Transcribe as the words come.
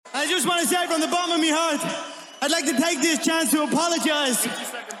just want to say from the bottom of my heart, I'd like to take this chance to apologize to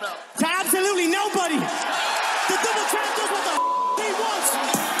absolutely nobody. The double champ does what the he wants.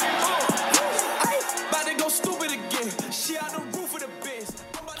 About to go stupid again. She on the roof of the biz.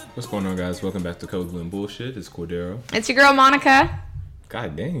 What's going on, guys? Welcome back to Code Blue and Bullshit. It's Cordero. It's your girl, Monica.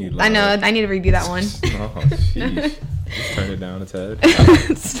 God dang, you I know. I need to redo that one. Oh, sheesh. Just turn it down a tad.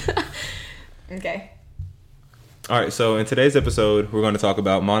 Okay. All right, so in today's episode, we're going to talk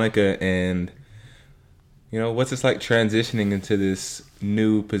about Monica and, you know, what's it's like transitioning into this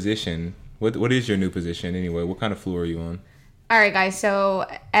new position. What is your new position anyway? What kind of floor are you on? All right, guys. So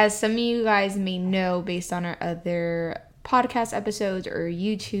as some of you guys may know, based on our other podcast episodes or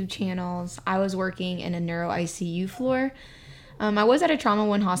YouTube channels, I was working in a neuro ICU floor. I was at a Trauma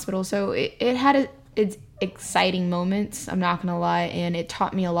One hospital, so it had its exciting moments, I'm not going to lie, and it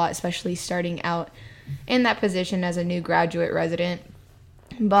taught me a lot, especially starting out in that position as a new graduate resident.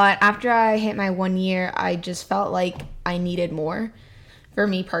 But after I hit my 1 year, I just felt like I needed more for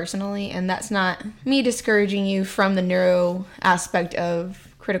me personally, and that's not me discouraging you from the neuro aspect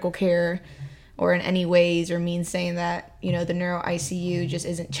of critical care or in any ways or means saying that, you know, the neuro ICU just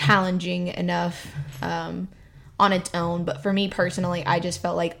isn't challenging enough on its own. But for me personally, I just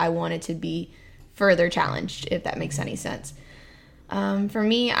felt like I wanted to be further challenged, if that makes any sense. For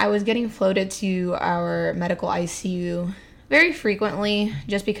me, I was getting floated to our medical ICU very frequently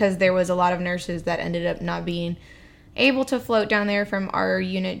just because there was a lot of nurses that ended up not being able to float down there from our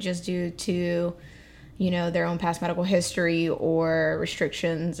unit just due to, you know, their own past medical history or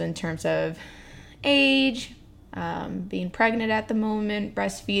restrictions in terms of age, being pregnant at the moment,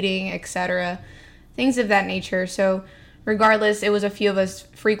 breastfeeding, etc., things of that nature. So regardless, it was a few of us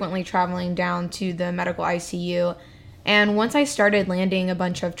frequently traveling down to the medical ICU. And once I started landing a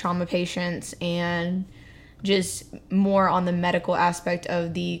bunch of trauma patients and just more on the medical aspect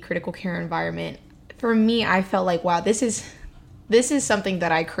of the critical care environment, for me, I felt like, wow, this is something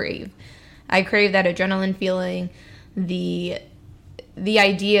that I crave. I crave that adrenaline feeling, the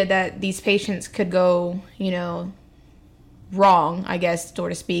idea that these patients could go, you know, wrong, I guess, so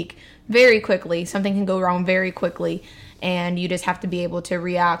to speak, very quickly. Something can go wrong very quickly, and you just have to be able to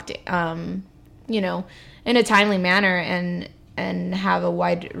react, you know, in a timely manner and have a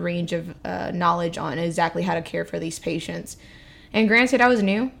wide range of knowledge on exactly how to care for these patients. And granted, I was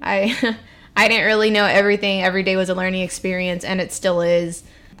new. I didn't really know everything. Every day was a learning experience, and it still is.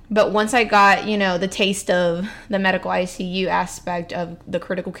 But once I got, you know, the taste of the medical ICU aspect of the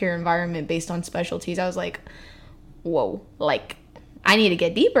critical care environment based on specialties, I was like, whoa, like, I need to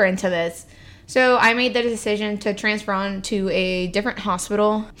get deeper into this. So I made the decision to transfer on to a different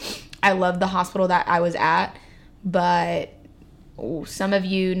hospital. I loved the hospital that I was at, but some of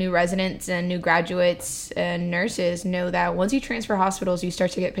you new residents and new graduates and nurses know that once you transfer hospitals, you start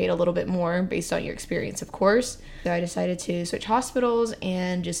to get paid a little bit more based on your experience, of course. So I decided to switch hospitals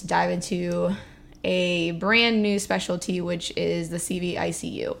and just dive into a brand new specialty, which is the CV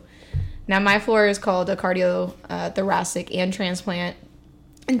ICU. Now, my floor is called a cardiothoracic and transplant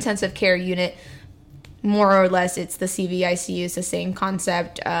intensive care unit. More or less, it's the CV ICU. It's the same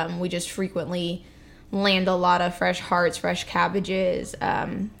concept. We just frequently land a lot of fresh hearts, fresh cabbages.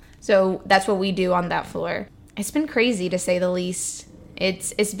 So that's what we do on that floor. It's been crazy, to say the least.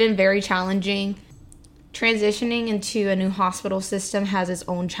 It's been very challenging. Transitioning into a new hospital system has its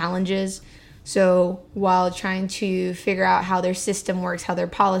own challenges. So while trying to figure out how their system works, how their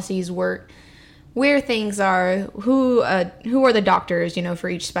policies work, where things are, who are the doctors, you know, for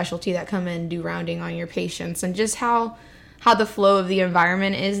each specialty that come in, do rounding on your patients, and just how the flow of the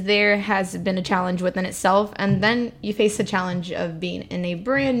environment is there has been a challenge within itself. And then you face the challenge of being in a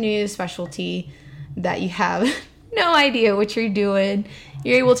brand new specialty that you have no idea what you're doing.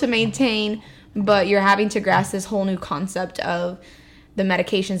 You're able to maintain, but you're having to grasp this whole new concept of the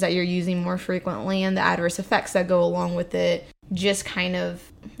medications that you're using more frequently and the adverse effects that go along with it. Just kind of,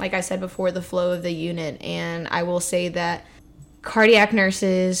 like I said before, the flow of the unit. And I will say that cardiac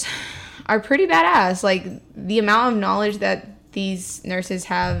nurses are pretty badass. Like, the amount of knowledge that these nurses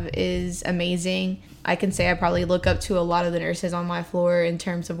have is amazing. I can say I probably look up to a lot of the nurses on my floor in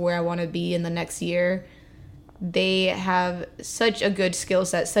terms of where I want to be in the next year. They have such a good skill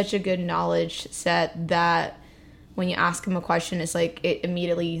set, such a good knowledge set that when you ask them a question, it's like it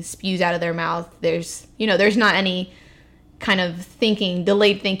immediately spews out of their mouth. There's not any kind of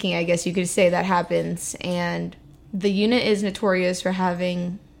delayed thinking, I guess you could say, that happens. And the unit is notorious for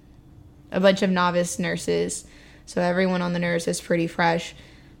having a bunch of novice nurses. So everyone on the nurse is pretty fresh.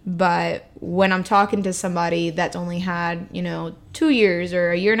 But when I'm talking to somebody that's only had, 2 years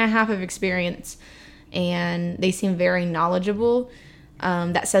or a year and a half of experience, and they seem very knowledgeable,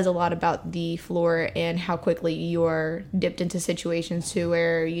 That says a lot about the floor and how quickly you're dipped into situations to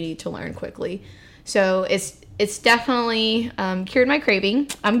where you need to learn quickly. So it's definitely cured my craving.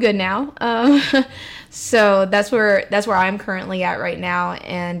 I'm good now. So that's where I'm currently at right now,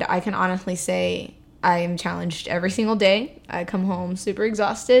 and I can honestly say I am challenged every single day. I come home super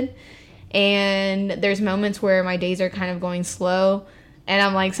exhausted, and there's moments where my days are kind of going slow, and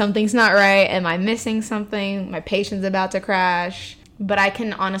I'm like, something's not right. Am I missing something? My patient's about to crash. But I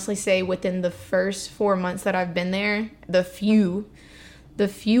can honestly say within the first 4 months that I've been there, the few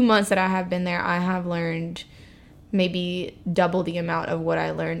months that I have been there, I have learned maybe double the amount of what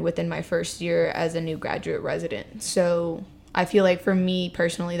I learned within my first year as a new graduate resident. So I feel like for me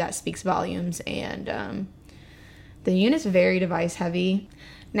personally, that speaks volumes. And the unit's very device heavy.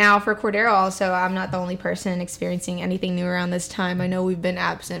 Now for Cordero also, I'm not the only person experiencing anything new around this time. I know we've been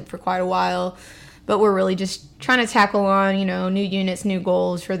absent for quite a while, but we're really just trying to tackle on, new units, new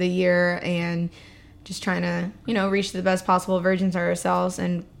goals for the year, and just trying to, reach the best possible versions of ourselves.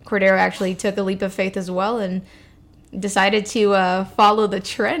 And Cordero actually took a leap of faith as well and decided to follow the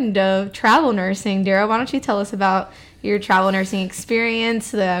trend of travel nursing. Daryl, why don't you tell us about your travel nursing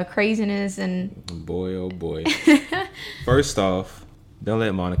experience, the craziness, and... Boy, oh boy. First off, don't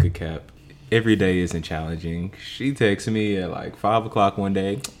let Monica cap. Every day isn't challenging. She texted me at like 5 o'clock one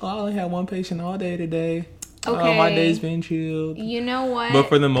day. Oh, I only had one patient all day today. Okay. Oh, my day's been chilled. You know what? But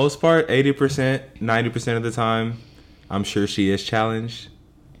for the most part, 80%, 90% of the time, I'm sure she is challenged.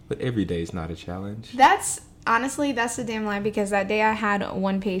 But every day is not a challenge. Honestly, that's the damn lie, because that day I had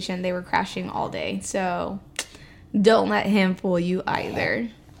one patient, they were crashing all day. So don't let him fool you either.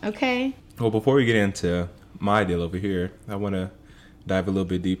 Okay? Well, before we get into my deal over here, I want to dive a little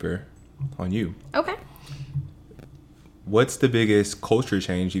bit deeper on you. Okay. What's the biggest culture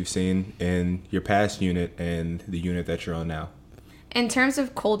change you've seen in your past unit and the unit that you're on now? In terms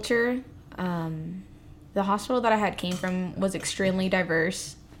of culture, the hospital that I had came from was extremely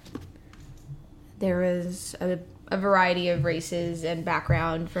diverse. There was a variety of races and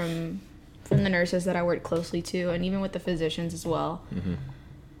background from the nurses that I worked closely to, and even with the physicians as well.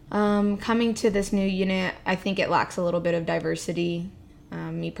 Mm-hmm. Coming to this new unit, I think it lacks a little bit of diversity.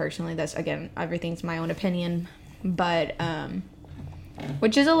 Me personally, that's, again, everything's my own opinion, but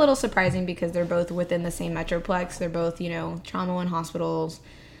which is a little surprising because they're both within the same metroplex. They're both, trauma one hospitals,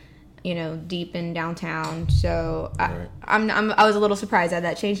 deep in downtown. So Right. I was a little surprised at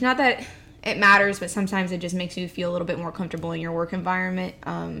that change. Not that it matters, but sometimes it just makes you feel a little bit more comfortable in your work environment,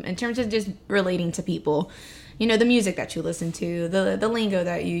 in terms of just relating to people. The music that you listen to, the lingo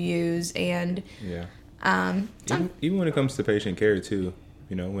that you use, and yeah. Even when it comes to patient care too,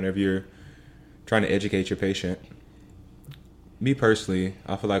 whenever you're trying to educate your patient. Me personally,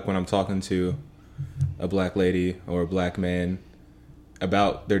 I feel like when I'm talking to a black lady or a black man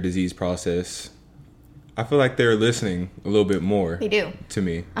about their disease process, I feel like they're listening a little bit more. They do. To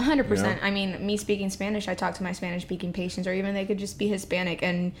me. 100%. I mean, me speaking Spanish, I talk to my Spanish-speaking patients, or even they could just be Hispanic,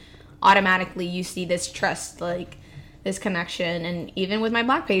 and automatically you see this trust, like this connection. And even with my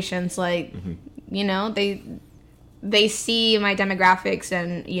black patients, like, they see my demographics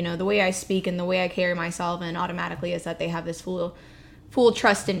and, the way I speak and the way I carry myself, and automatically it's that they have this full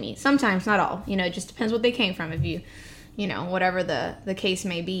trust in me. Sometimes, not all. It just depends what they came from, if you whatever the case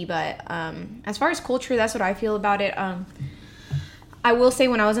may be. But as far as culture, that's what I feel about it. I will say,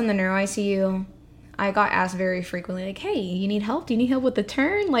 when I was in the neuro ICU, I got asked very frequently, like, hey, you need help? Do you need help with the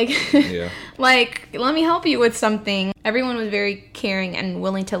turn? Like, yeah. Like, let me help you with something. Everyone was very caring and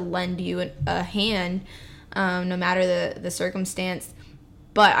willing to lend you a hand, no matter the circumstance.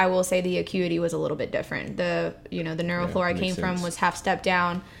 But I will say the acuity was a little bit different. The neuro floor I came from was half step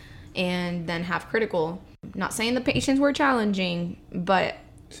down and then half critical. Not saying the patients were challenging, but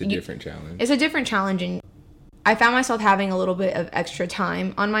it's a different challenge. It's a different challenge, and I found myself having a little bit of extra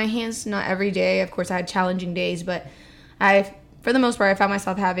time on my hands. Not every day, of course, I had challenging days, but for the most part, I found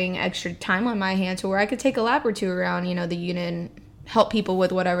myself having extra time on my hands to where I could take a lap or two around, the unit and help people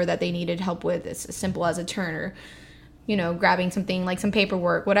with whatever that they needed help with. It's as simple as a turn, or, grabbing something like some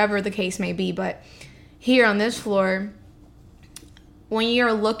paperwork, whatever the case may be. But here on this floor, when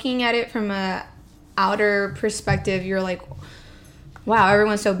you're looking at it from a outer perspective, you're like, wow,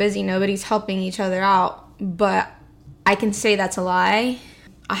 everyone's so busy, nobody's helping each other out. But I can say that's a lie.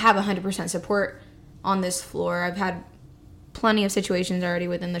 I have 100% support on this floor. I've had plenty of situations already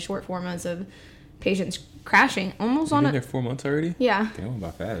within the short 4 months of patients crashing, almost on been there 4 months already? Yeah. Damn,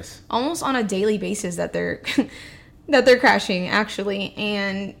 about fast. Almost on a daily basis that they're crashing, actually.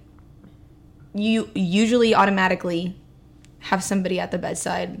 And you usually automatically have somebody at the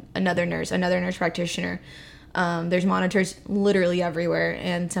bedside, another nurse practitioner, There's monitors literally everywhere,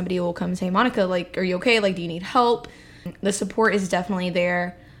 and somebody will come and say, Monica, like, are you okay? Like, do you need help? The support is definitely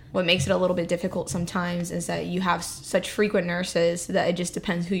there. What makes it a little bit difficult sometimes is that you have such frequent nurses that it just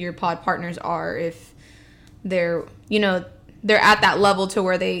depends who your pod partners are. If they're, they're at that level to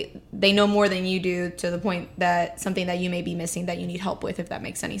where they know more than you do, to the point that something that you may be missing that you need help with, if that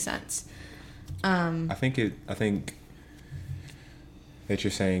makes any sense. I think that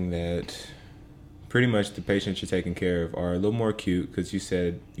you're saying that pretty much the patients you're taking care of are a little more acute, because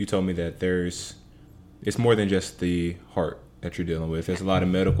you told me that it's more than just the heart that you're dealing with. There's a lot of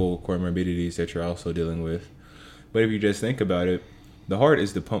medical comorbidities that you're also dealing with. But if you just think about it, the heart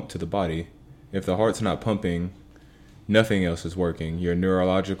is the pump to the body. If the heart's not pumping, nothing else is working. Your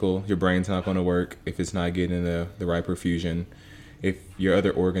brain's not going to work if it's not getting the right perfusion. If your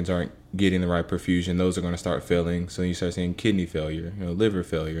other organs aren't getting the right perfusion, those are going to start failing. So you start seeing kidney failure, liver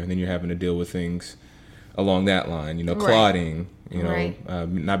failure, and then you're having to deal with things along that line, clotting,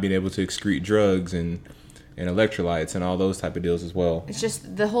 not being able to excrete drugs and electrolytes and all those type of deals as well. It's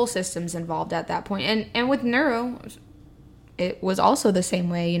just the whole system's involved at that point. And with neuro, it was also the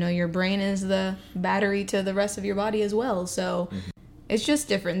same way. Your brain is the battery to the rest of your body as well. So it's just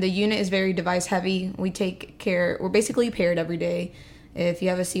different. The unit is very device heavy. We're basically paired every day. If you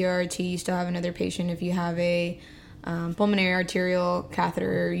have a CRRT, you still have another patient. If you have a pulmonary arterial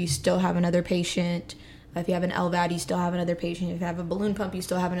catheter, you still have another patient. If you have an LVAD, you still have another patient. If you have a balloon pump, you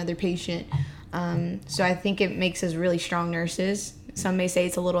still have another patient. So I think it makes us really strong nurses. Some may say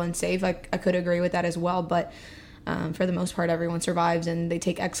it's a little unsafe. I could agree with that as well. But for the most part, everyone survives, and they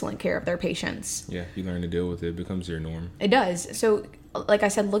take excellent care of their patients. Yeah, you learn to deal with it. It becomes your norm. It does. So, like I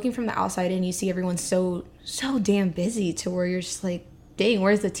said, looking from the outside in, you see everyone so damn busy to where you're just like, dang,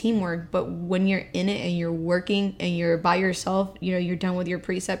 where's the teamwork? But when you're in it and you're working and you're by yourself, you're done with your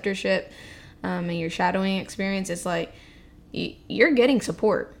preceptorship and your shadowing experience, it's like you're getting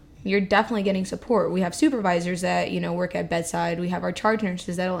support. You're definitely getting support. We have supervisors that, work at bedside. We have our charge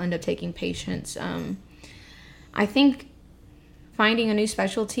nurses that'll end up taking patients. I think finding a new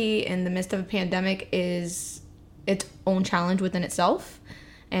specialty in the midst of a pandemic is its own challenge within itself.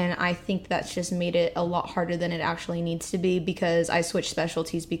 And I think that's just made it a lot harder than it actually needs to be, because I switched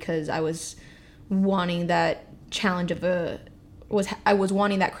specialties because I was wanting that I was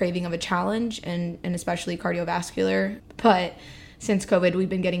wanting that craving of a challenge, and especially cardiovascular. But since COVID, we've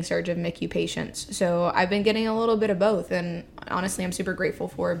been getting surge of MICU patients. So I've been getting a little bit of both. And honestly, I'm super grateful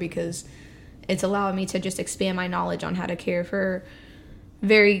for it, because it's allowed me to just expand my knowledge on how to care for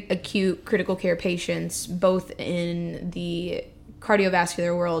very acute critical care patients, both in the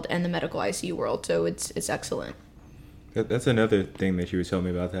cardiovascular world and the medical ICU world. So it's excellent. That's another thing that you were telling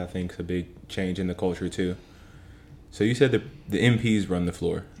me about that I think is a big change in the culture too. So you said the NPs run the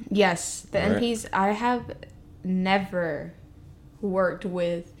floor. Yes, the NPs. I have never worked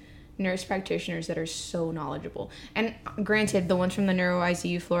with nurse practitioners that are so knowledgeable. And granted, the ones from the neuro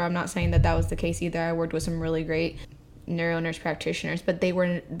ICU floor, I'm not saying that was the case either. I worked with some really great neuro nurse practitioners, but they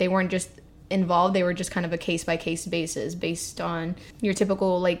weren't just involved. They were just kind of a case-by-case basis based on your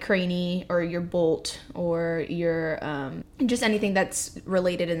typical like cranie or your bolt or your just anything that's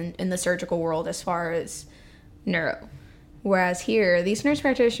related in the surgical world as far as neuro. Whereas here, these nurse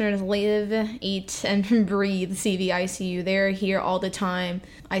practitioners live, eat, and breathe CVICU. They're here all the time.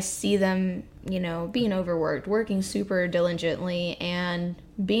 I see them, being overworked, working super diligently, and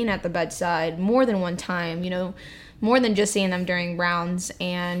being at the bedside more than one time, more than just seeing them during rounds.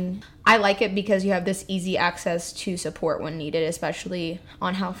 And I like it because you have this easy access to support when needed, especially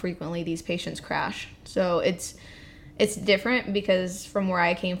on how frequently these patients crash. So it's different because from where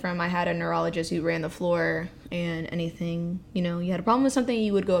I came from, I had a neurologist who ran the floor, and anything, you had a problem with something,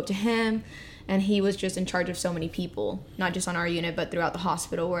 you would go up to him, and he was just in charge of so many people, not just on our unit, but throughout the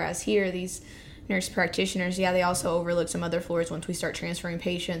hospital. Whereas here, these nurse practitioners, they also overlook some other floors once we start transferring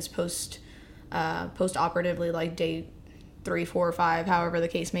patients post-operatively, like day 3, 4, or 5, however the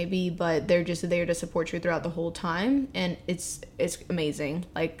case may be, but they're just there to support you throughout the whole time, and it's amazing.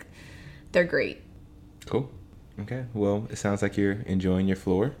 Like, they're great. Cool. Okay, well, it sounds like you're enjoying your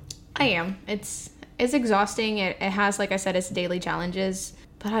floor. I am. It's exhausting. It has, like I said, its daily challenges,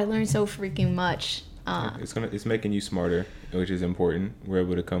 but I learned so freaking much. It's making you smarter, which is important. We're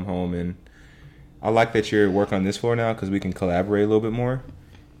able to come home, and I like that you're working on this floor now because we can collaborate a little bit more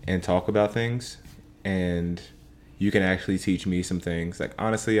and talk about things, and you can actually teach me some things. Like,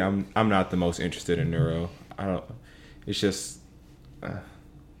 honestly, I'm not the most interested in neuro.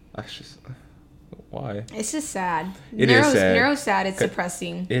 Why? It's just sad. Is sad. Neuro's sad. It's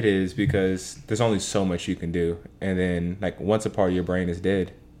depressing. It is, because there's only so much you can do, and then like once a part of your brain is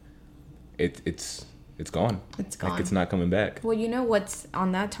dead, it's it's gone. It's gone. Like it's not coming back. Well, you know what's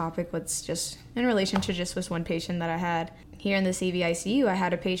on that topic, what's just in relation to just this one patient that I had here in the CVICU, I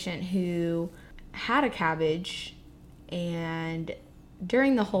had a patient who had a cabbage, and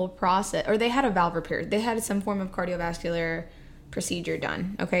during the whole process, or they had a valve repair. They had some form of cardiovascular procedure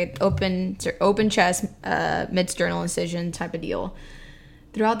done. Okay, open chest, mid-sternal incision type of deal.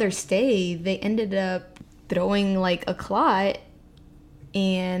 Throughout their stay, they ended up throwing like a clot,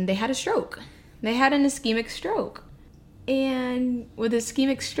 and they had a stroke. They had an ischemic stroke. And with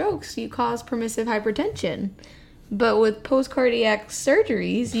ischemic strokes, you cause permissive hypertension. But with post-cardiac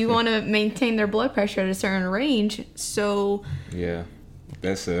surgeries, you want to maintain their blood pressure at a certain range. So yeah,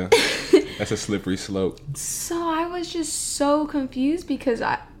 that's a slippery slope. So I was just so confused because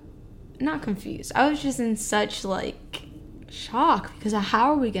I was just in such like shock because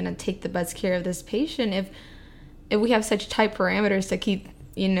how are we going to take the best care of this patient if we have such tight parameters to keep,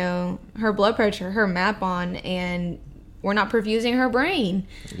 you know, her blood pressure, her MAP on, and we're not perfusing her brain.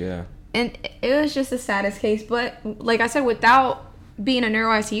 Yeah. And it was just the saddest case. But like I said, without being a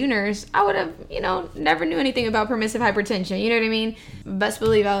neuro ICU nurse, I would have, you know, never knew anything about permissive hypertension. You know what I mean? Best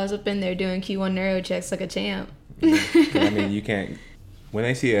believe I was up in there doing Q1 neuro checks like a champ. I mean, you can't, when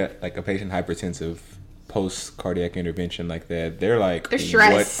they see a patient hypertensive post cardiac intervention like that, they're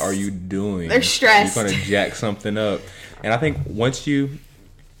stressed. What are you doing? They're stressed. You're going to jack something up. And I think once you,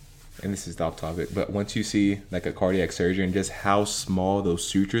 and this is off topic, but once you see like a cardiac surgeon, just how small those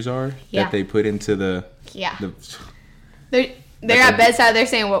sutures are that they put into the they're at bedside, they're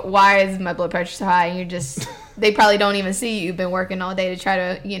saying, well, why is my blood pressure so high? And you're just, they probably don't even see you've been working all day to try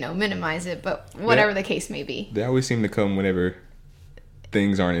to, you know, minimize it, but whatever the case may be. They always seem to come whenever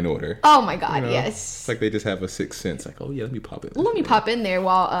things aren't in order. Oh my God, you know? Yes. It's like they just have a sixth sense, like, oh yeah, let me pop in. Let me pop in there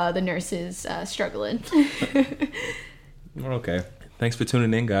while the nurse is struggling. Okay. Thanks for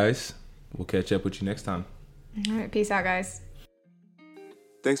tuning in, guys. We'll catch up with you next time. All right, peace out, guys.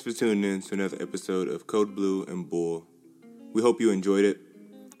 Thanks for tuning in to another episode of Code Blue and Bull. We hope you enjoyed it.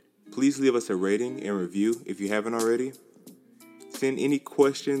 Please leave us a rating and review if you haven't already. Send any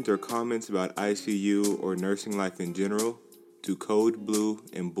questions or comments about ICU or nursing life in general to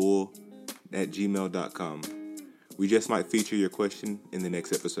codeblueandbull@gmail.com. We just might feature your question in the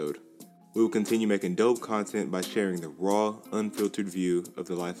next episode. We will continue making dope content by sharing the raw, unfiltered view of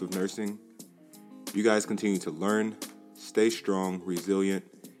the life of nursing. You guys continue to learn, stay strong, resilient,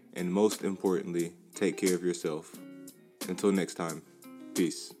 and most importantly, take care of yourself. Until next time,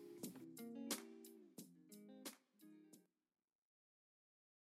 peace.